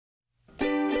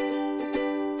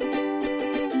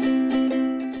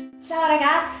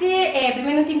ragazzi e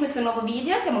benvenuti in questo nuovo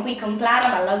video, siamo qui con Clara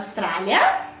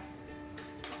dall'Australia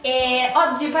e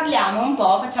oggi parliamo un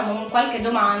po', facciamo qualche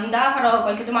domanda, farò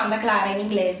qualche domanda a Clara in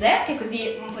inglese, che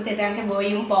così potete anche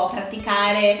voi un po'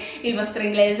 praticare il vostro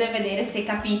inglese e vedere se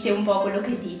capite un po' quello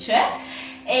che dice.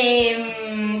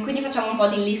 E quindi facciamo un po'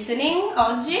 di listening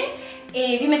oggi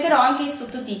e vi metterò anche i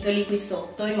sottotitoli qui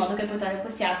sotto in modo che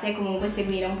possiate comunque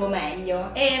seguire un po' meglio.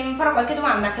 E farò qualche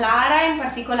domanda a Clara in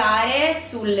particolare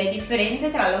sulle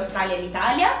differenze tra l'Australia e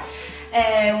l'Italia,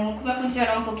 come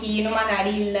funziona un pochino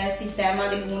magari il sistema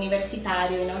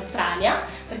universitario in Australia,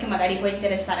 perché magari può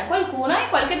interessare a qualcuno, e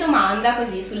qualche domanda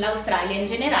così sull'Australia in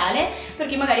generale per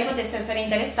chi magari potesse essere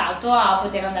interessato a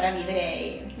poter andare a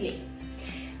vivere lì.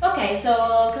 Okay,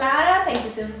 so Clara, thank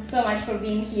you so much for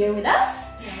being here with us.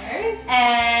 Nice.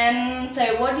 And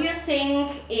so what do you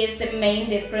think is the main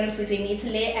difference between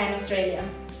Italy and Australia?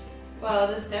 Well,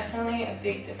 there's definitely a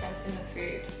big difference in the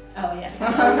food. Oh yeah.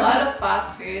 A lot of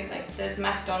fast food, like there's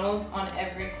McDonald's on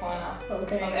every corner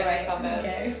Okay, of every suburb.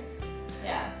 Okay.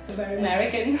 Yeah. It's very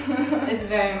American. It's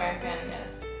very American,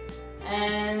 yes.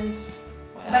 And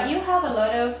but you have a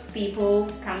lot of people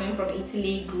coming from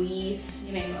Italy, Greece,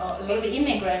 you know, a lot of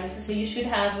immigrants, so you should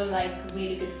have like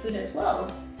really good food as well.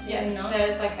 Yes,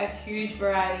 there's like a huge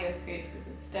variety of food because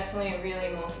it's definitely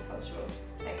really multicultural.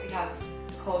 Like we have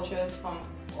cultures from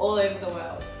all over the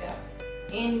world. We have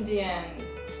Indian,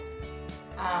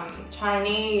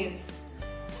 Chinese,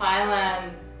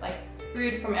 Thailand, like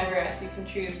food from everywhere, so you can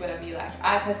choose whatever you like.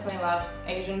 I personally love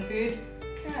Asian food.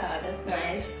 Ah, that's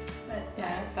nice.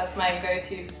 That's my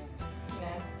go-to,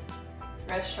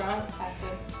 restaurant.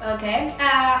 Okay,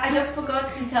 I just forgot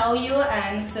to tell you,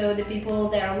 and so the people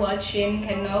that are watching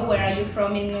can know, where are you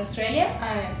from in Australia?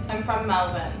 Yes, I'm from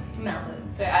Melbourne. Melbourne.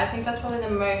 So I think that's probably the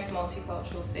most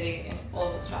multicultural city in all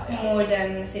of Australia. More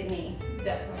than Sydney?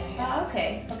 Definitely. Yeah. Oh,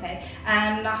 okay, okay.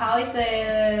 And how is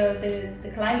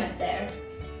the climate there?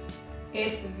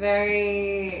 It's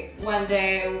very, one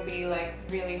day it will be like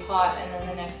really hot and then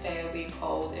the next day it will be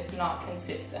cold. It's not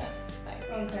consistent.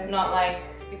 Not like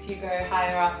if you go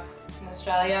higher up in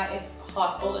Australia, it's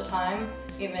hot all the time,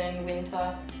 even in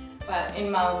winter. But in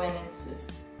Melbourne,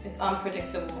 it's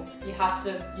unpredictable. You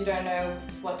don't know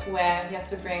what to wear. You have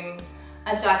to bring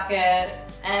a jacket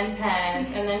and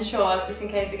pants and then shorts just in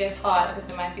case it gets hot, because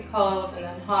it might be cold and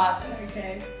then hot.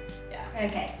 Okay. Yeah.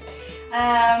 Okay.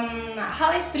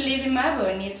 How is to live in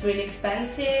Melbourne? It's really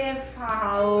expensive.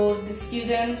 How the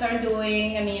students are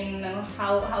doing? I mean,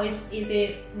 how is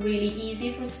it really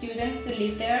easy for students to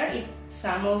live there? If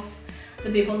some of the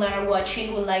people that are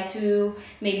watching would like to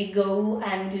maybe go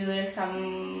and do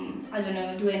some, I don't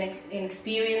know, do an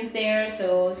experience there,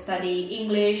 so study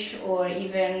English or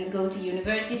even go to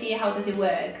university, how does it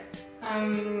work?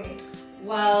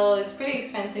 Well, it's pretty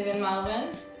expensive in Melbourne,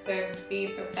 so be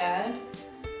prepared.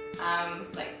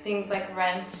 Like things like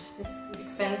rent, it's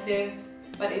expensive,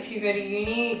 but if you go to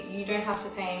uni, you don't have to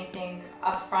pay anything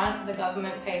up front. The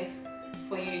government pays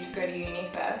for you to go to uni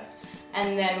first,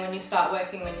 and then when you start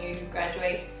working, when you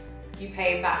graduate, you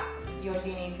pay back your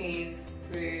uni fees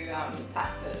through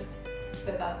taxes.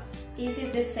 So that's... Is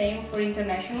it the same for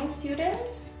international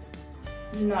students?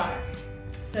 No.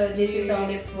 So this is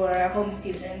only for home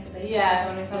students, basically. Yeah,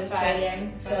 it's only for that's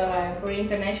Australian. right. So right. For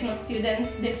international students,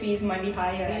 the fees might be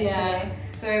higher actually. Yeah.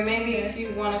 So maybe if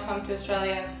you want to come to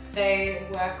Australia, stay,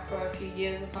 work for a few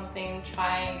years or something,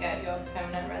 try and get your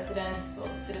permanent residence or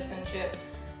citizenship,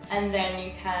 and then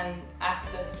you can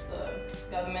access the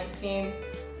government scheme.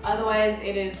 Otherwise,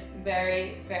 it is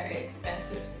very, very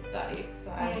expensive to study.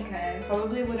 So I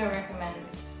probably wouldn't recommend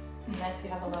unless you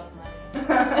have a lot of money.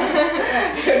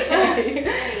 Okay.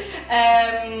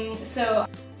 So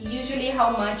usually how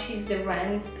much is the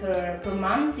rent per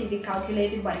month? Is it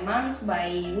calculated by month, by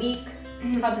week?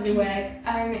 How does it work?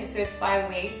 So it's by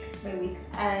week. By week.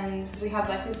 And we have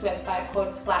like this website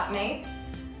called Flatmates.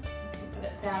 You can put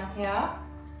it down here.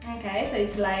 Okay, so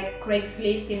it's like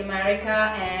Craigslist in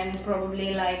America and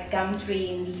probably like Gumtree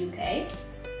in the UK.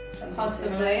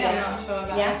 Possibly, I'm not sure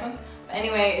about this one. But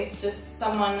anyway, it's just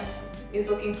someone is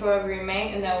looking for a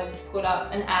roommate and they'll put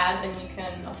up an ad and you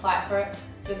can apply for it.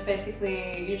 So it's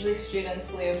basically, usually students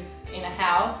live in a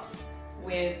house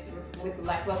with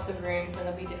like lots of rooms, and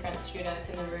there'll be different students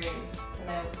in the rooms and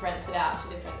they'll rent it out to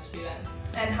different students.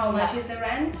 And how much is the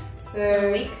rent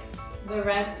per week? The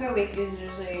rent per week is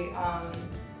usually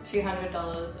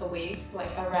 $200 a week,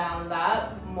 like around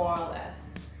that, more or less.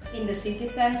 In the city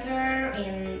center,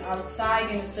 outside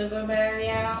in the suburb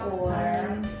area, or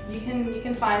you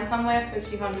can find somewhere for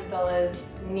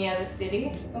 $200 near the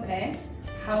city. Okay.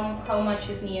 How much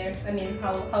is near? I mean,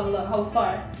 how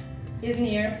far is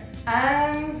near?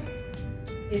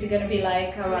 Is it gonna be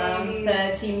like around Maybe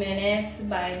 30 minutes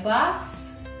by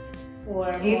bus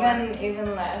or more?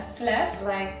 Even less. Less?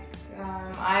 Like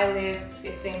I live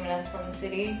 15 minutes from the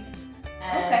city,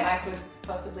 and I could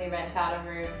possibly rent out a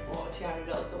room for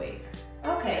 $200 a week.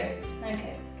 Okay. So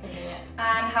Okay. convenient.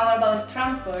 And how about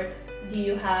transport? Do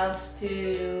you have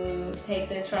to take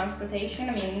the transportation?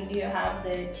 I mean, do you have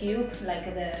the tube,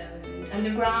 like the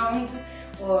underground,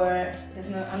 or there's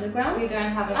no underground? We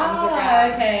don't have an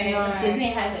underground. Okay. No.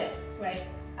 Sydney has it, right?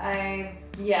 I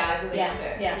believe so.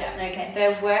 Yeah. Okay.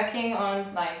 They're working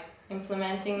on like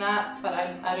implementing that, but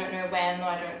I don't know when, or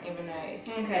I don't even know if it's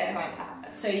going to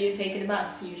happen. So you take the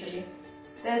bus usually?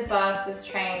 There's bus, there's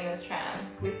train, there's tram.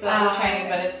 We still have a train,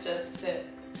 but it's just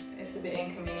it's a bit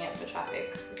inconvenient for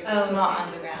traffic because it's not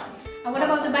underground. And what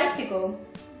about the bicycle?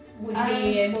 Would you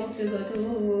be able to go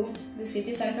to the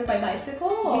city center by bicycle,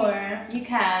 or? You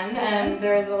can, and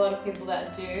there is a lot of people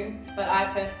that do, but I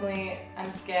personally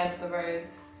am scared of the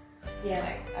roads. Yeah.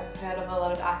 Like, I've heard of a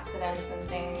lot of accidents and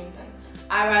things, and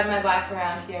I ride my bike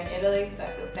around here in Italy because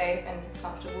I feel safe and it's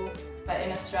comfortable, but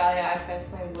in Australia I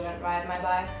personally wouldn't ride my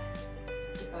bike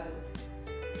just because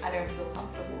I don't feel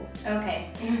comfortable. Okay.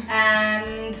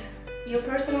 And your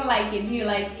personal liking, do you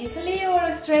like Italy or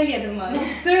Australia the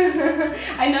most?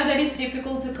 I know that it's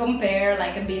difficult to compare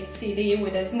like a big city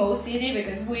with a small city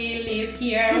because we live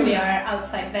here, we are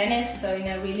outside Venice, so in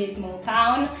a really small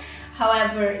town.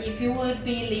 However, if you would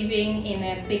be living in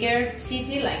a bigger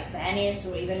city like Venice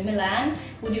or even Milan,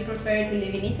 would you prefer to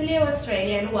live in Italy or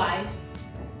Australia, and why?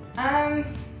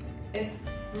 It's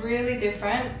really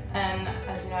different, and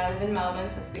as you know, I live in Melbourne,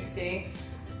 so it's a big city,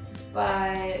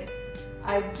 but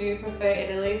I do prefer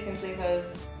Italy simply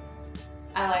because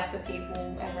I like the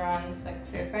people, everyone's like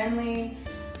so friendly,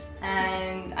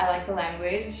 and I like the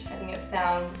language. I think it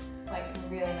sounds like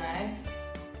really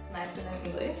nicer than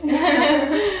English.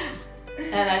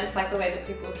 And I just like the way that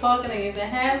people talk and they use their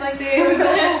hands like this.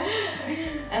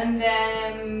 And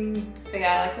then, so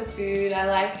yeah, I like the food. I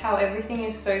like how everything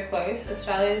is so close.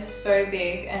 Australia is so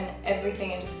big and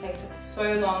everything, it just takes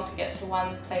so long to get to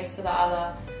one place to the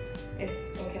other.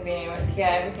 It's inconvenient. Whereas here,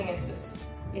 everything is just,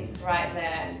 it's right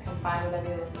there. You can find whatever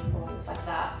you're looking for, just like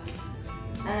that.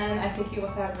 And I think you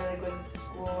also have really good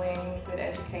schooling, good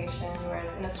education,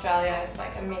 whereas in Australia it's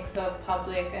like a mix of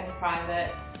public and private,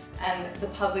 and the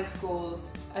public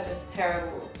schools are just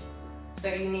terrible. So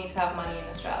you need to have money in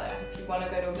Australia. If you want to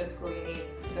go to a good school, you need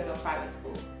to go to a private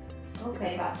school.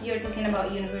 Okay, you're talking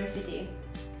about university.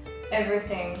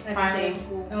 Everything. Primary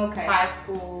school, high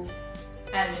school,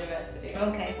 and university.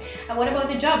 Okay. And what about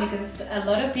the job? Because a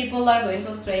lot of people are going to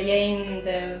Australia in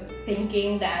the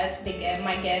thinking that they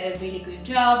might get a really good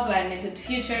job and a good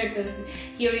future, because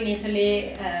here in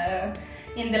Italy,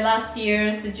 in the last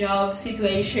years, the job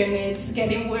situation is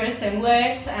getting worse and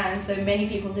worse, and so many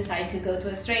people decide to go to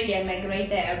Australia and migrate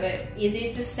there. But is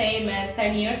it the same as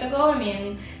 10 years ago? I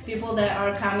mean, people that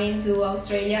are coming to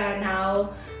Australia are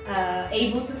now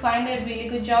able to find a really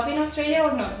good job in Australia,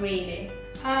 or not really?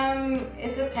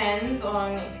 It depends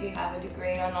on if you have a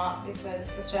degree or not, because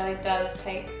Australia does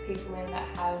take people in that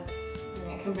have,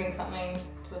 can bring something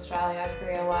to Australia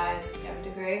career-wise if you have a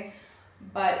degree.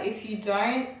 But if you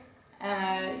don't,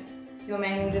 you're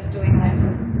mainly just doing like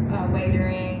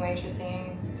waitering,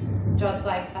 waitressing, jobs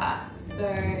like that. So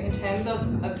in terms of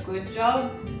a good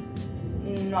job,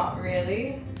 not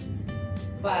really.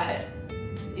 But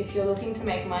if you're looking to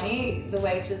make money, the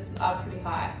wages are pretty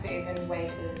high. So even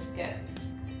waiters get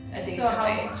a decent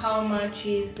wage. So how much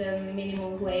is the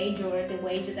minimum wage, or the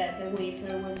wage that a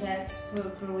waiter will get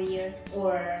per year,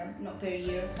 or not per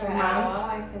year, per month?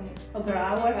 Or per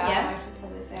hour, yeah. I could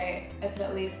probably say it's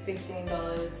at least $15.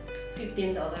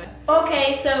 $15.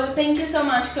 Okay, so thank you so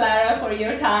much, Clara, for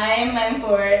your time and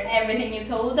for everything you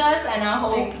told us, and I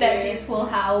hope that this will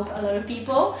help a lot of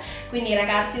people. Quindi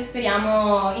ragazzi,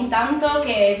 speriamo intanto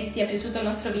che vi sia piaciuto il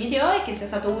nostro video e che sia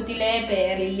stato utile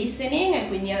per il listening, e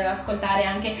quindi ad ascoltare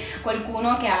anche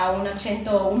qualcuno che ha un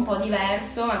accento un po'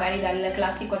 diverso, magari dal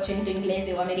classico accento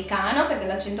inglese o americano, perché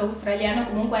l'accento australiano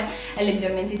comunque è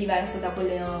leggermente diverso da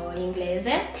quello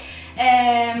inglese.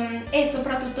 E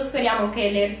soprattutto speriamo che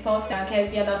le risposte che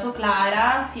vi ha dato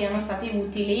Clara siano state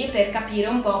utili per capire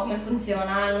un po' come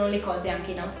funzionano le cose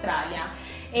anche in Australia.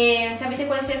 E se avete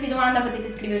qualsiasi domanda potete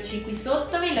scriverci qui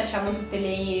sotto, vi lasciamo tutte le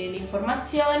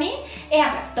informazioni, e a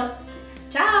presto!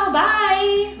 Ciao,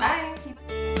 bye! Bye!